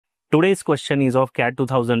Today's question is of CAT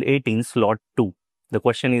 2018 slot 2. The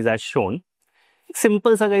question is as shown.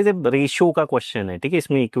 Simple सा guys ratio का question है, ठीक है।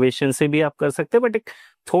 इसमें इक्वेशन से भी आप कर सकते हैं, बट एक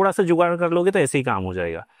थोड़ा सा जुगाड़ कर लोगे तो ऐसे ही काम हो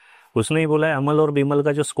जाएगा। उसने ही बोला है अमल और बिमल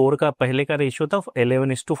का जो स्कोर का पहले का रेशियो था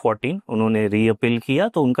 11:14, उन्होंने रीअपील किया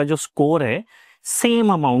तो उनका जो स्कोर है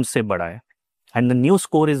सेम अमाउंट से बड़ा है and the new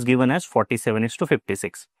score is given as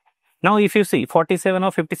 47:56। Now if you see 47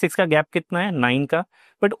 और 56 का गैप कितना है, 9 का,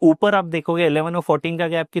 बट ऊपर आप देखोगे 11 और 14 का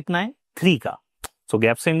गैप कितना है, 3 का। सो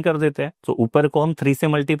गैप सेंड कर देते हैं, सो ऊपर को हम 3 से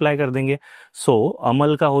मल्टीप्लाई कर देंगे। सो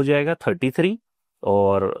अमल का हो जाएगा 33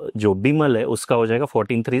 और जो बिमल है उसका हो जाएगा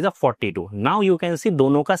 14 3 42। नाउ यू कैन सी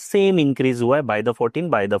दोनों का सेम इंक्रीज हुआ है by the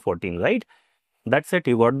 14 right. That's it,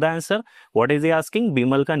 you got the answer. What is he asking?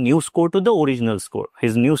 Bimal का new score to the original score.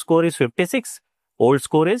 His new score is 56, old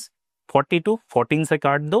score is 42. 14 से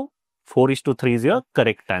काट दो, 4:3 is your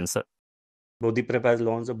correct answer. Bodhi Prep has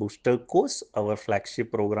launched a booster course, our flagship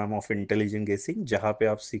program of intelligent guessing, जहाँ पे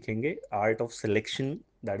आप सीखेंगे art of selection,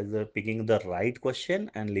 that is picking the right question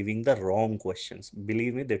and leaving the wrong questions.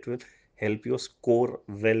 Believe me, that will help you score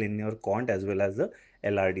well in your quant as well as the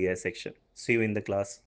LRDI section. See you in the class.